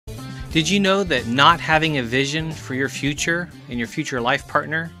Did you know that not having a vision for your future and your future life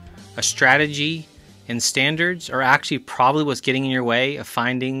partner, a strategy and standards are actually probably what's getting in your way of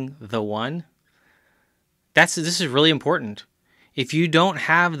finding the one? This is really important. If you don't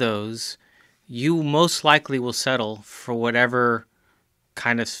have those, you most likely will settle for whatever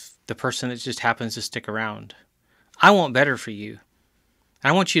kind of the person that just happens to stick around. I want better for you.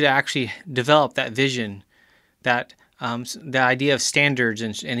 I want you to actually develop that vision, that the idea of standards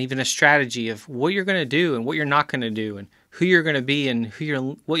and even a strategy of what you're going to do and what you're not going to do and who you're going to be and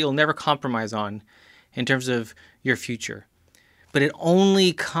what you'll never compromise on in terms of your future. But it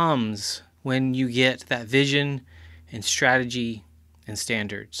only comes when you get that vision and strategy and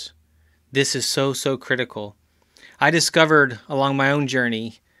standards. This is so, so critical. I discovered along my own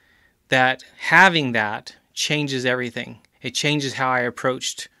journey that having that changes everything. It changes how I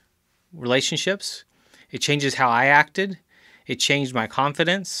approached relationships. It changes how I acted. It changed my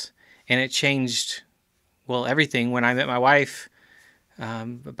confidence. And it changed, everything when I met my wife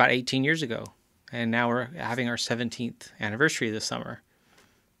about 18 years ago. And now we're having our 17th anniversary this summer.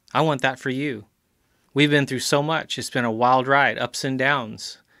 I want that for you. We've been through so much. It's been a wild ride, ups and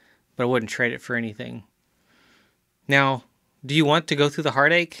downs, but I wouldn't trade it for anything. Now, do you want to go through the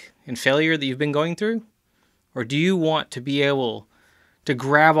heartache and failure that you've been going through? Or do you want to be able to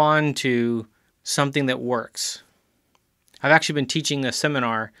grab on to something that works? I've actually been teaching a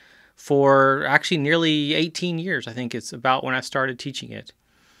seminar for actually nearly 18 years. I think it's about when I started teaching it.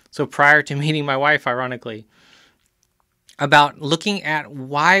 So prior to meeting my wife, ironically, about looking at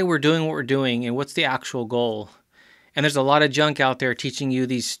why we're doing what we're doing and what's the actual goal. And there's a lot of junk out there teaching you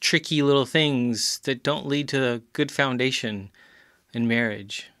these tricky little things that don't lead to a good foundation in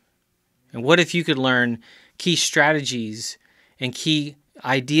marriage. And what if you could learn key strategies and key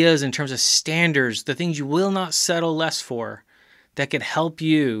ideas in terms of standards, the things you will not settle less for, that could help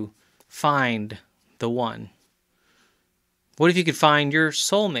you find the one? What if you could find your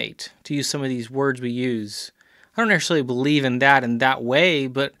soulmate, to use some of these words we use? I don't necessarily believe in that way,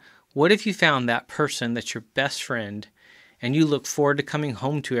 but what if you found that person that's your best friend and you look forward to coming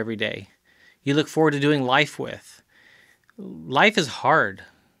home to every day? You look forward to doing life with. Life is hard.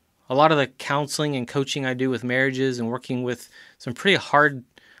 A lot of the counseling and coaching I do with marriages and working with some pretty hard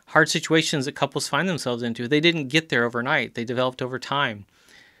situations that couples find themselves into, they didn't get there overnight. They developed over time.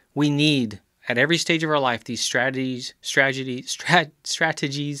 We need, at every stage of our life, these strategies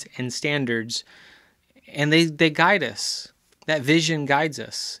and standards, and they guide us. That vision guides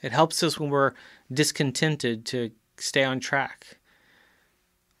us. It helps us when we're discontented to stay on track.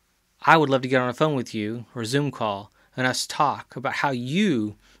 I would love to get on a phone with you or a Zoom call and us talk about how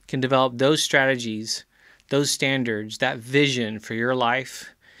you can develop those strategies, those standards, that vision for your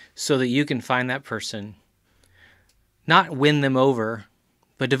life so that you can find that person. Not win them over,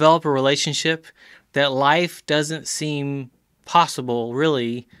 but develop a relationship that life doesn't seem possible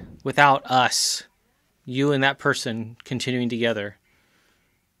really without us, you and that person continuing together.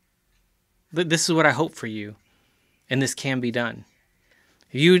 This is what I hope for you, and this can be done.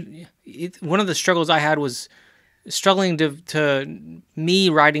 One of the struggles I had was struggling to me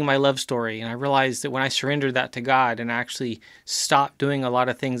writing my love story, and I realized that when I surrendered that to God and actually stopped doing a lot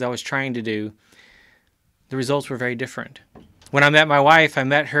of things I was trying to do, the results were very different. When I met my wife, I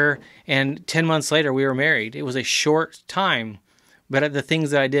met her, and 10 months later we were married. It was a short time, but the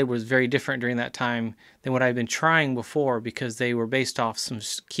things that I did was very different during that time than what I'd been trying before, because they were based off some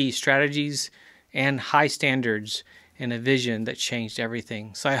key strategies and high standards and a vision that changed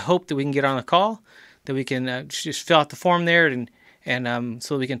everything. So I hope that we can get on a call, that we can just fill out the form there, and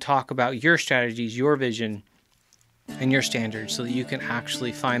so we can talk about your strategies, your vision, and your standards, so that you can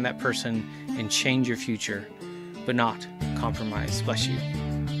actually find that person and change your future, but not compromise. Bless you.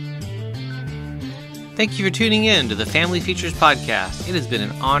 Thank you for tuning in to the Family Features Podcast. It has been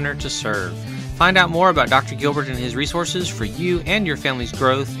an honor to serve. Find out more about Dr. Gilbert and his resources for you and your family's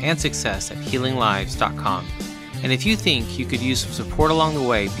growth and success at healinglives.com. And if you think you could use some support along the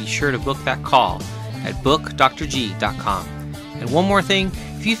way, be sure to book that call at bookdrg.com. And one more thing,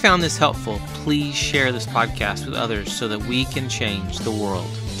 if you found this helpful, please share this podcast with others so that we can change the world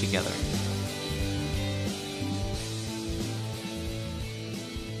together.